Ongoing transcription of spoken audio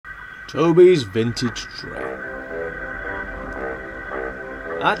Toby's vintage train.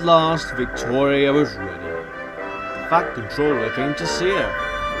 At last, Victoria was ready. The Fat Controller came to see her.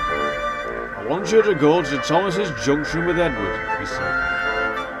 "I want you to go to Thomas's junction with Edward," he said.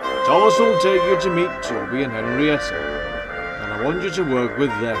 "Thomas will take you to meet Toby and Henrietta, and I want you to work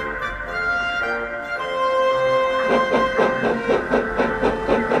with them."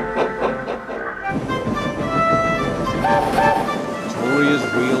 Victoria's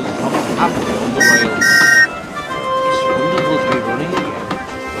wheels hopped happily on the rails. "It's wonderful to be running again."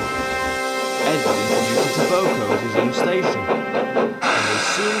 Edward introduced her to Boko at his own station, and they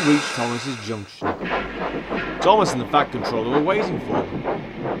soon reached Thomas's junction. Thomas and the Fat Controller were waiting for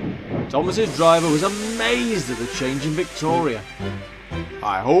them. Thomas's driver was amazed at the change in Victoria.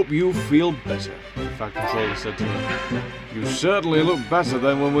 "I hope you feel better," the Fat Controller said to her. "You certainly look better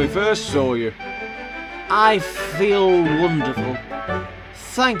than when we first saw you." "I feel wonderful.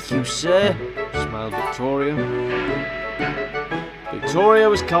 Thank you, sir," smiled Victoria. Victoria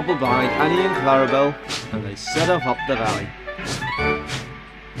was coupled behind Annie and Clarabelle, and they set off up the valley.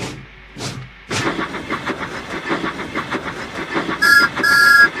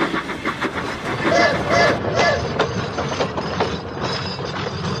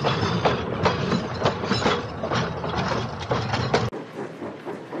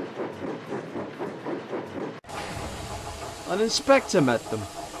 An inspector met them.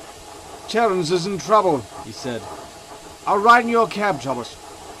 "Terence is in trouble," he said. "I'll ride in your cab, Thomas,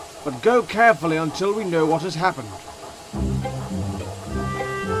 but go carefully until we know what has happened."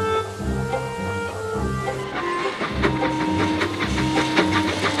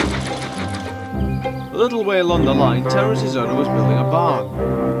 A little way along the line, Terence's owner was building a barn.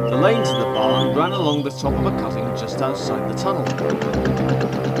 The lane to the barn ran along the top of a cutting just outside the tunnel.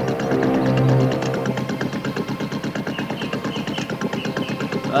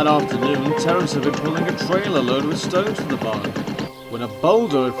 That afternoon, Terence had been pulling a trailer loaded with stones from the barn, when a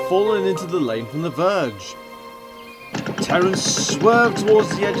boulder had fallen into the lane from the verge. Terence swerved towards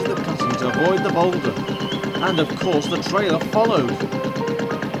the edge of the cutting to avoid the boulder, and of course the trailer followed.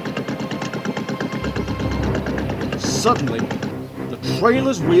 Suddenly, the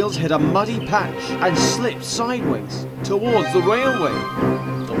trailer's wheels hit a muddy patch and slipped sideways towards the railway.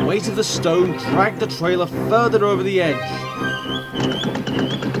 The weight of the stone dragged the trailer further over the edge.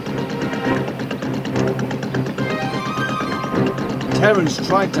 Terence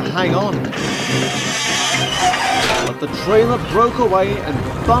tried to hang on, but the trailer broke away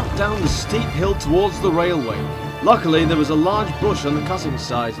and bumped down the steep hill towards the railway. Luckily, there was a large bush on the cutting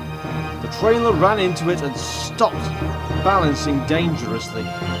side. The trailer ran into it and stopped, balancing dangerously.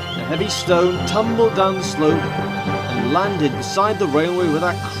 The heavy stone tumbled down the slope and landed beside the railway with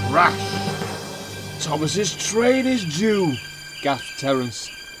a crash. "Thomas's train is due," gasped Terence.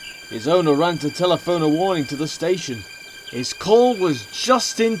 His owner ran to telephone a warning to the station. His call was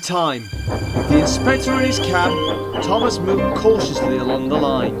just in time. With the inspector in his cab, Thomas moved cautiously along the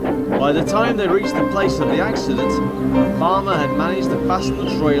line. By the time they reached the place of the accident, the farmer had managed to fasten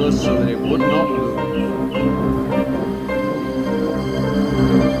the trailer so that it would not move.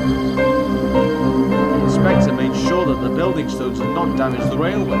 The inspector made sure that the building stones had not damaged the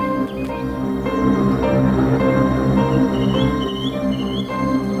railway.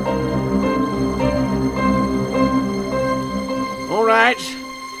 "All right,"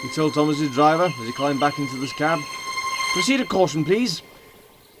 he told Thomas's driver as he climbed back into this cab. "Proceed to caution, please,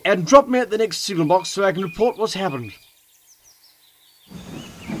 and drop me at the next signal box so I can report what's happened."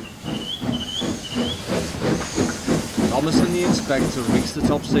 Thomas and the inspector reached the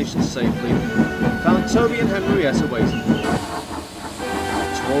top station safely and found Toby and Henrietta waiting for them.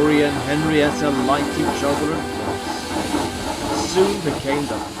 Victoria and Henrietta liked each other at once, and soon became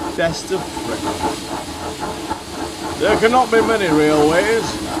the best of friends. "There cannot be many railways,"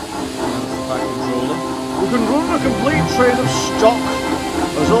 announced the Fat Controller, "who can run a complete train of stock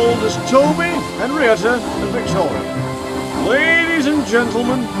as old as Toby, Henrietta and Victoria. Ladies and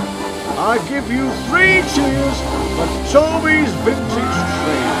gentlemen, I give you 3 cheers for Toby's vintage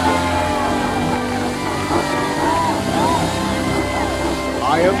train.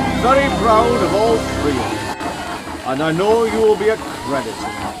 I am very proud of all 3 of you, and I know you will be a credit to me."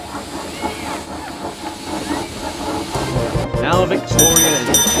 Now Victoria is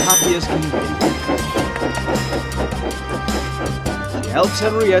as happy as can be. She helps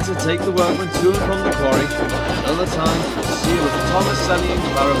Henrietta take the workmen to and from the quarry, and other times she'll see her with Thomas, Sally and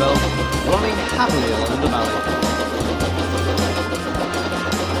Clarabelle running happily along the valley.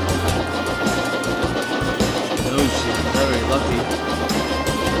 She knows she's very lucky.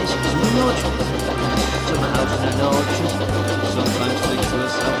 This is much better than a house in an orchard, she sometimes thinks to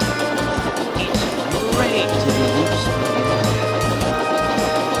herself.